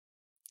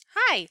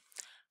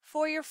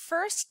For your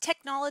first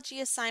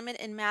technology assignment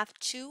in Math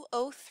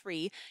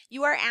 203,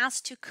 you are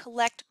asked to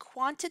collect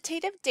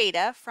quantitative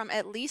data from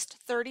at least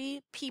 30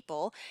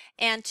 people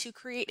and to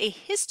create a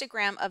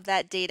histogram of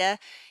that data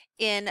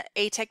in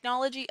a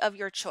technology of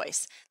your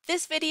choice.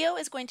 This video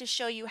is going to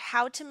show you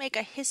how to make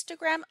a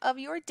histogram of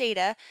your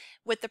data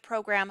with the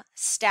program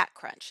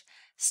StatCrunch.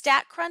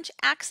 StatCrunch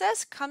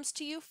access comes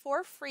to you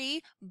for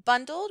free,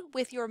 bundled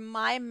with your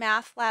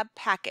MyMathLab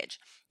package.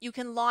 You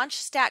can launch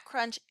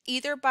StatCrunch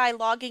either by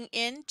logging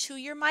in to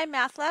your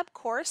MyMathLab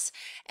course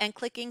and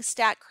clicking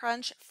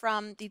StatCrunch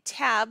from the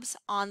tabs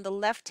on the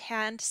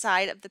left-hand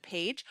side of the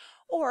page,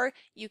 or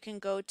you can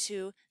go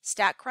to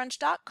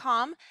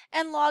statcrunch.com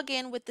and log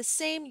in with the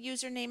same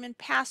username and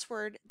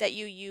password that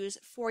you use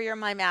for your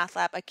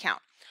MyMathLab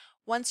account.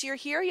 Once you're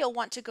here, you'll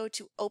want to go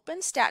to Open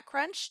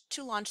StatCrunch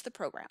to launch the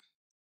program.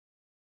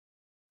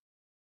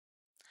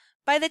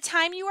 By the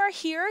time you are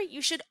here,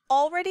 you should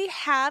already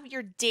have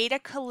your data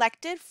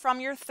collected from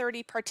your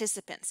 30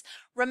 participants.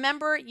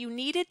 Remember, you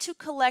needed to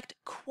collect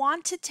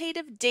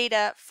quantitative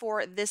data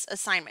for this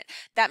assignment.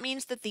 That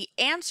means that the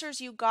answers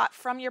you got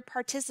from your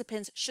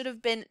participants should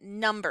have been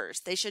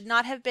numbers. They should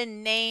not have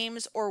been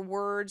names or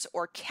words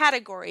or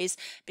categories,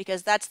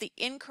 because that's the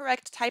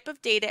incorrect type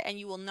of data and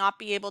you will not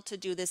be able to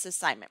do this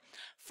assignment.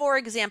 For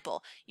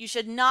example, you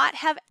should not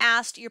have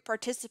asked your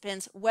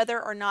participants whether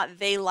or not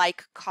they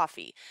like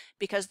coffee,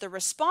 because the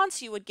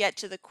response you would get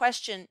to the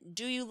question,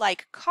 "Do you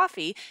like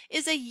coffee?"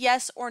 is a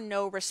yes or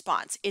no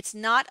response. It's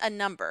not a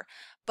number.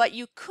 But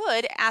you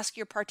could ask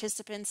your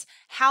participants,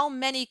 "How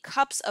many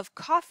cups of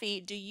coffee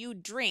do you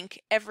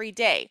drink every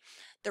day?"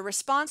 The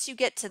response you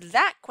get to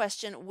that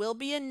question will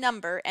be a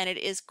number, and it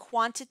is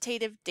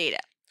quantitative data.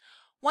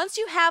 Once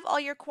you have all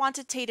your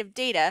quantitative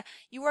data,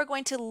 you are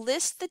going to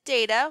list the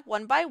data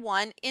one by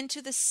one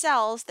into the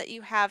cells that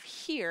you have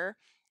here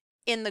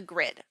in the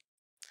grid.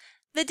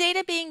 The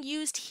data being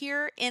used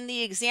here in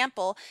the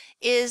example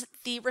is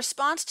the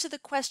response to the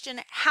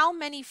question, "How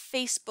many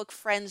Facebook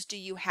friends do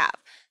you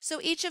have?"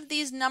 So each of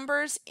these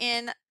numbers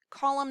in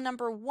column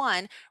number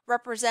 1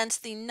 represents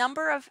the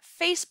number of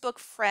Facebook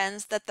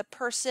friends that the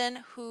person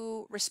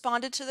who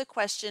responded to the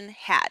question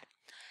had.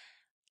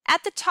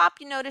 At the top,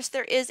 you notice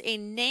there is a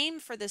name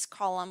for this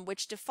column,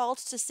 which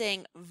defaults to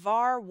saying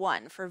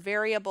var1 for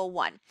variable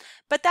 1.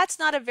 But that's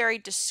not a very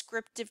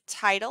descriptive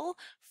title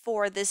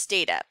for this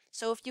data.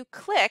 So if you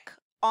click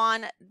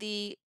on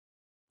the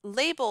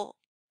label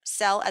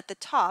cell at the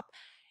top,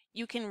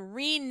 you can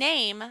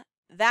rename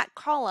that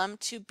column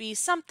to be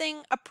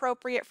something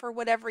appropriate for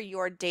whatever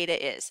your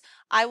data is.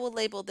 I will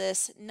label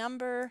this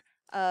number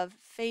of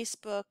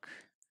Facebook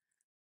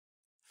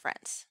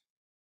friends.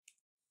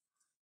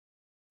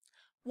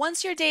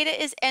 Once your data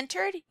is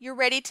entered, you're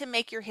ready to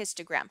make your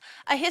histogram.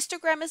 A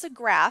histogram is a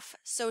graph,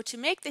 so to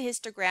make the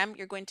histogram,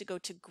 you're going to go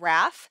to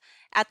Graph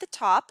at the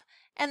top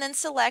and then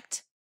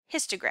select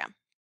Histogram.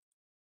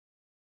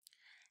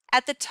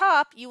 At the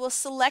top, you will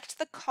select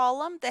the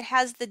column that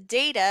has the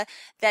data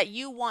that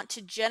you want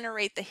to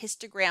generate the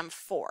histogram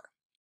for.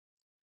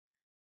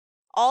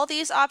 All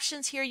these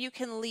options here you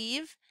can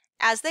leave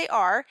as they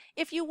are.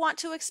 If you want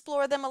to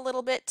explore them a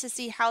little bit to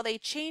see how they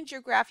change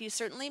your graph, you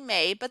certainly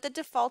may, but the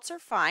defaults are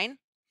fine.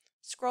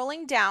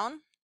 Scrolling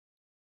down,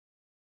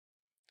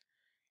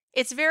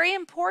 it's very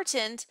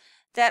important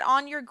that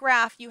on your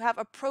graph you have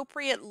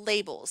appropriate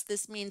labels.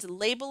 This means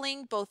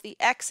labeling both the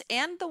X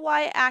and the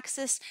Y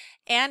axis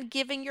and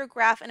giving your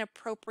graph an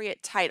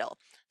appropriate title.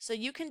 So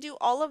you can do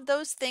all of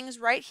those things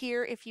right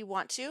here if you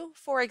want to.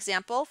 For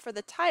example, for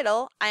the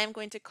title, I am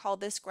going to call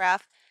this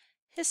graph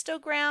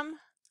Histogram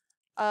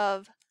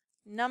of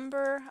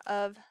number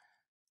of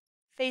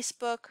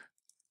Facebook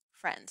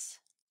friends.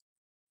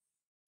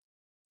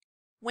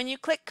 When you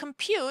click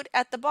Compute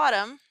at the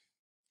bottom,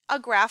 a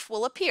graph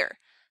will appear.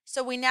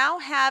 So we now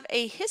have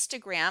a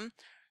histogram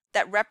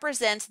that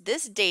represents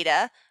this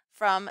data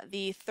from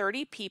the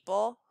 30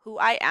 people who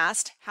I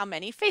asked, "How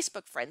many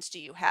Facebook friends do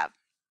you have?"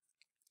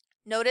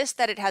 Notice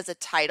that it has a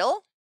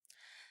title,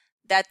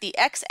 that the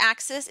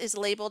x-axis is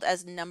labeled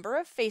as number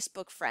of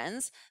Facebook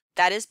friends.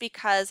 That is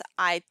because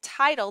I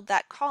titled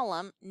that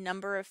column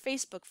number of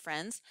Facebook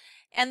friends,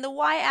 and the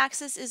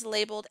y-axis is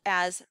labeled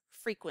as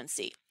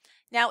frequency.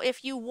 Now,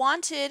 if you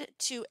wanted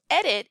to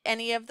edit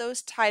any of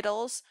those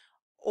titles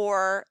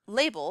or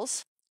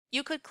labels,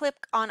 you could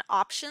click on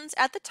Options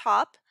at the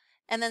top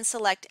and then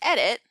select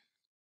Edit,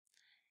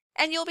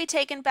 and you'll be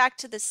taken back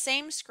to the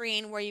same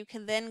screen where you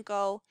can then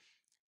go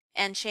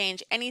and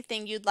change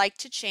anything you'd like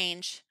to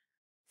change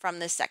from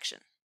this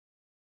section.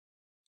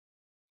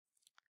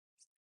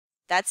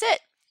 That's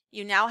it.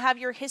 You now have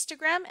your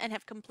histogram and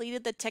have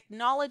completed the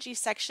technology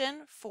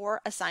section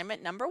for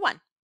assignment number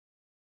 1.